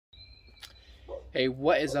Hey,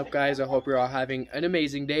 what is up, guys? I hope you're all having an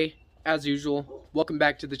amazing day. As usual, welcome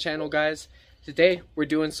back to the channel, guys. Today we're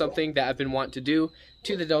doing something that I've been wanting to do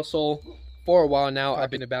to the Del Sol for a while now.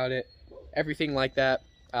 I've been about it, everything like that.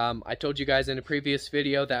 I told you guys in a previous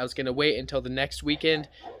video that I was going to wait until the next weekend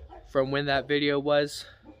from when that video was,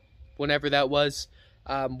 whenever that was.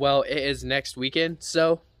 Well, it is next weekend.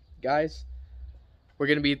 So, guys, we're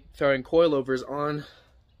going to be throwing coilovers on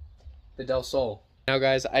the Del Sol. Now,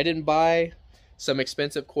 guys, I didn't buy some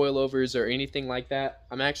expensive coilovers or anything like that.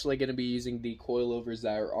 I'm actually going to be using the coilovers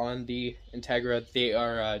that are on the Integra. They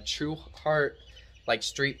are True Heart, like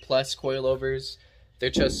Street Plus coilovers. They're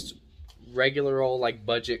just regular old like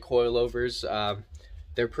budget coilovers.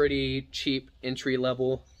 They're pretty cheap, entry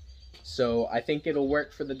level. So I think it'll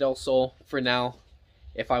work for the Del Sol for now.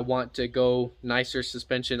 If I want to go nicer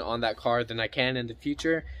suspension on that car, then I can in the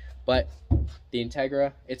future. But the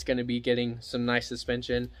Integra, it's going to be getting some nice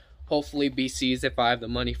suspension. Hopefully BCs if I have the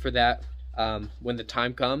money for that when the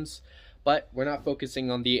time comes. But we're not focusing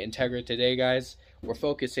on the Integra today, guys. We're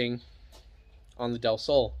focusing on the Del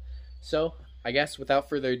Sol. So I guess without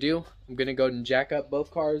further ado, I'm going to go and jack up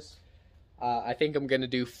both cars. I think I'm going to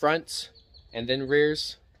do fronts and then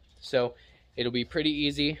rears. So it'll be pretty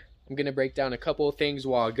easy. I'm going to break down a couple of things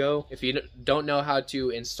while I go. If you don't know how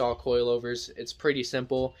to install coilovers, it's pretty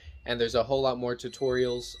simple. And there's a whole lot more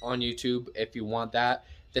tutorials on YouTube if you want that.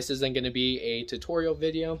 This isn't going to be a tutorial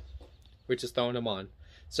video. We're just throwing them on.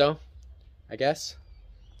 So, I guess,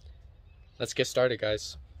 let's get started,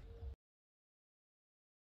 guys.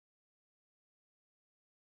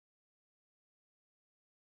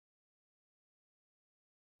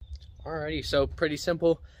 Alrighty, so pretty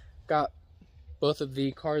simple. Got both of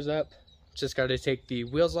the cars up. Just got to take the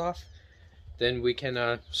wheels off. Then we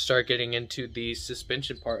can start getting into the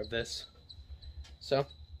suspension part of this. So,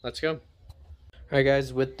 let's go. Alright,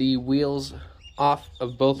 guys, with the wheels off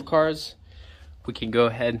of both cars, we can go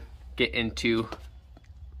ahead and get into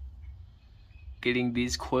getting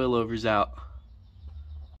these coilovers out.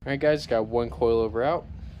 Alright, guys, got one coilover out.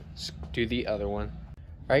 Let's do the other one.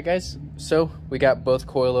 Alright, guys, so we got both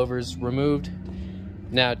coilovers removed.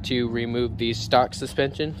 Now to remove the stock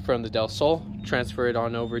suspension from the Del Sol, transfer it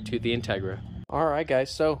on over to the Integra. Alright,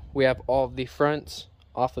 guys, so we have all of the fronts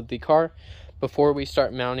off of the car. Before we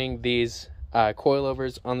start mounting these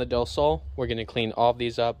coilovers on the Del Sol, we're going to clean all of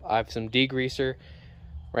these up. I have some degreaser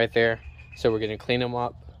right there, so we're going to clean them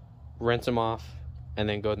up, rinse them off, and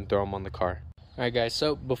then go ahead and throw them on the car. Alright, guys,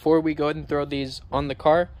 so before we go ahead and throw these on the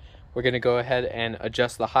car, we're going to go ahead and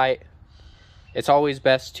adjust the height. It's always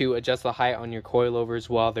best to adjust the height on your coilovers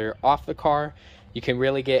while they're off the car. You can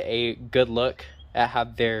really get a good look at how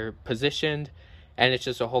they're positioned, and it's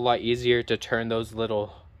just a whole lot easier to turn those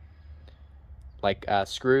little like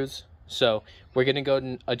screws. So we're going to go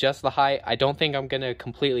and adjust the height. I don't think I'm going to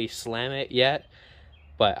completely slam it yet,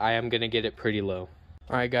 but I am going to get it pretty low.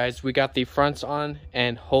 Alright, guys, we got the fronts on,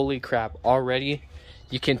 and holy crap, already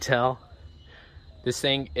you can tell this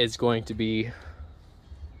thing is going to be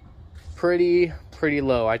pretty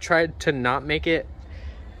low. I tried to not make it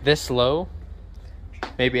this low.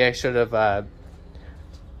 Maybe I should have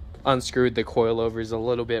unscrewed the coilovers a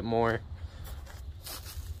little bit more.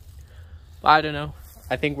 But I don't know.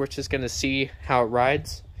 I think we're just going to see how it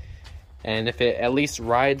rides. And if it at least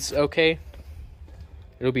rides okay,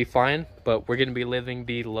 it'll be fine. But we're going to be living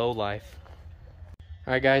the low life.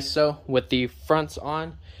 Alright, guys, so with the fronts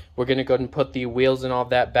on, we're going to go ahead and put the wheels and all of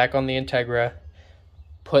that back on the Integra.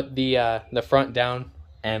 Put the front down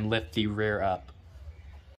and lift the rear up.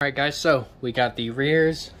 Alright, guys, so we got the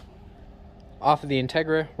rears off of the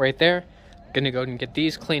Integra right there. Going to go ahead and get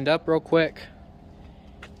these cleaned up real quick.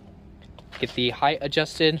 Get the height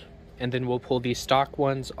adjusted, and then we'll pull the stock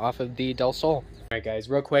ones off of the Del Sol. Alright, guys,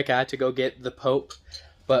 real quick, I had to go get the Pope,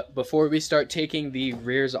 but before we start taking the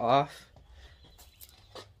rears off,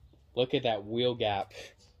 look at that wheel gap.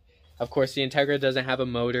 Of course, the Integra doesn't have a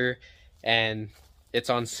motor, and it's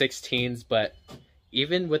on 16s, but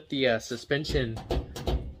even with the suspension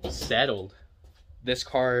settled, this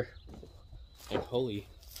car, like, holy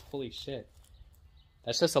shit,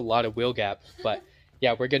 that's just a lot of wheel gap. But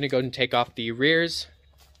yeah, we're going to go and take off the rears,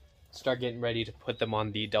 start getting ready to put them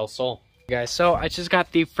on the Del Sol. Guys, so I just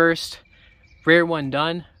got the first rear one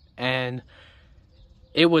done, and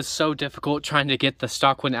it was so difficult trying to get the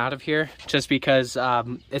stock one out of here, just because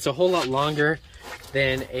it's a whole lot longer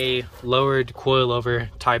than a lowered coilover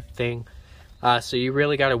type thing. So you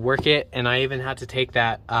really got to work it, and I even had to take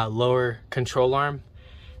that lower control arm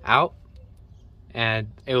out, and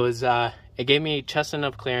it gave me just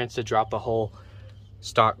enough clearance to drop the whole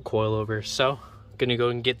stock coilover. So I'm gonna go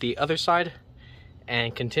and get the other side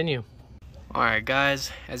and continue. Alright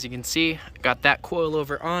guys, as you can see, I got that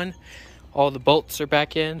coilover on. All the bolts are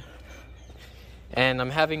back in. And I'm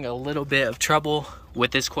having a little bit of trouble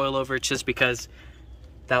with this coilover just because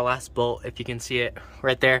that last bolt, if you can see it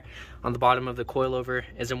right there on the bottom of the coilover,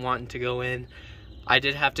 isn't wanting to go in. I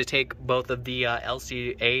did have to take both of the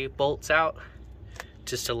LCA bolts out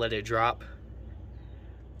just to let it drop.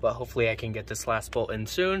 But hopefully I can get this last bolt in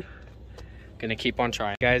soon. Gonna keep on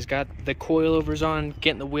trying. Guys, got the coilovers on,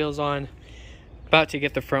 getting the wheels on. About to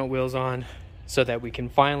get the front wheels on so that we can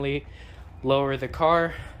finally lower the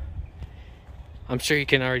car. I'm sure you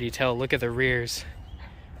can already tell, look at the rears.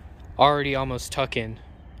 Already almost tucking,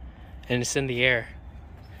 and it's in the air.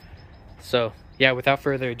 So yeah, without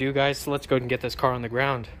further ado guys, let's go and get this car on the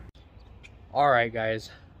ground. Alright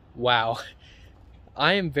guys, wow.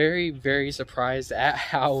 I am very surprised at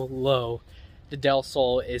how low the Del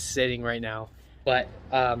Sol is sitting right now. But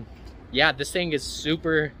yeah, this thing is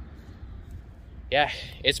super, yeah,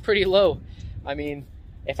 it's pretty low. I mean,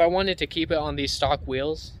 if I wanted to keep it on these stock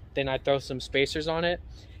wheels, then I'd throw some spacers on it.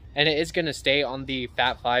 And it is going to stay on the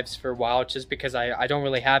Fat 5s for a while just because I don't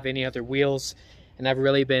really have any other wheels. And I've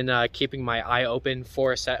really been keeping my eye open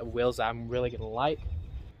for a set of wheels that I'm really going to like.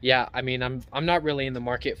 Yeah, I mean, I'm not really in the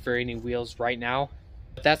market for any wheels right now.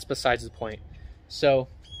 But that's besides the point. So,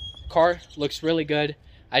 car looks really good.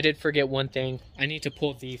 I did forget one thing. I need to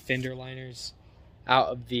pull the fender liners out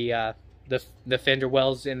of the fender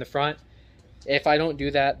wells in the front. If I don't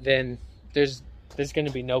do that, then there's going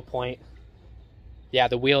to be no point. Yeah,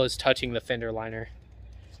 the wheel is touching the fender liner.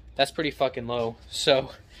 That's pretty fucking low.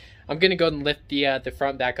 So I'm going to go and lift the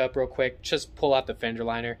front back up real quick. Just pull out the fender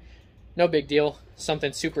liner. No big deal.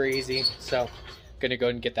 Something super easy. So I'm going to go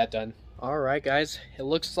and get that done. Alright guys, it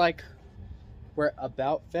looks like we're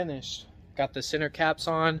about finished. Got the center caps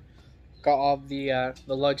on. Got all the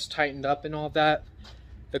lugs tightened up and all that.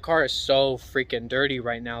 The car is so freaking dirty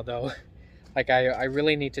right now though. Like I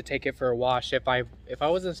really need to take it for a wash. If I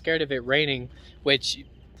wasn't scared of it raining, which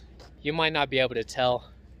you might not be able to tell,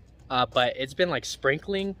 but it's been like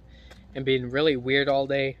sprinkling and being really weird all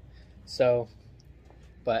day. So,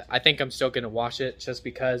 but I think I'm still gonna wash it just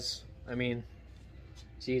because, I mean,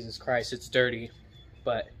 Jesus Christ, it's dirty.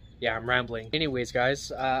 But yeah, I'm rambling. Anyways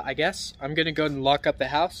guys, I guess I'm gonna go and lock up the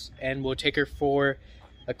house and we'll take her for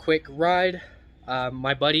a quick ride.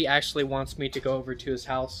 My buddy actually wants me to go over to his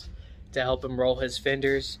house to help him roll his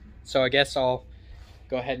fenders, so I guess I'll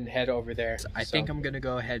go ahead and head over there. I think I'm gonna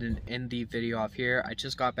go ahead and end the video off here. I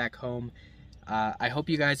just got back home. I hope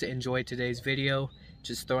you guys enjoyed today's video,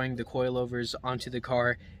 just throwing the coilovers onto the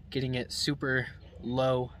car, getting it super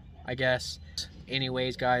low, I guess.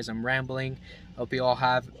 Anyways guys, I'm rambling. Hope you all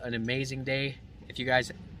have an amazing day. If you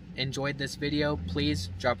guys enjoyed this video, please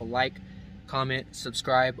drop a like, comment,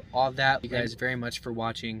 subscribe, all that. Thank you guys very much for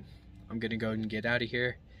watching. I'm gonna go and get out of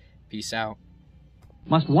here. Peace out.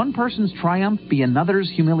 Must one person's triumph be another's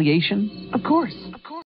humiliation? Of course.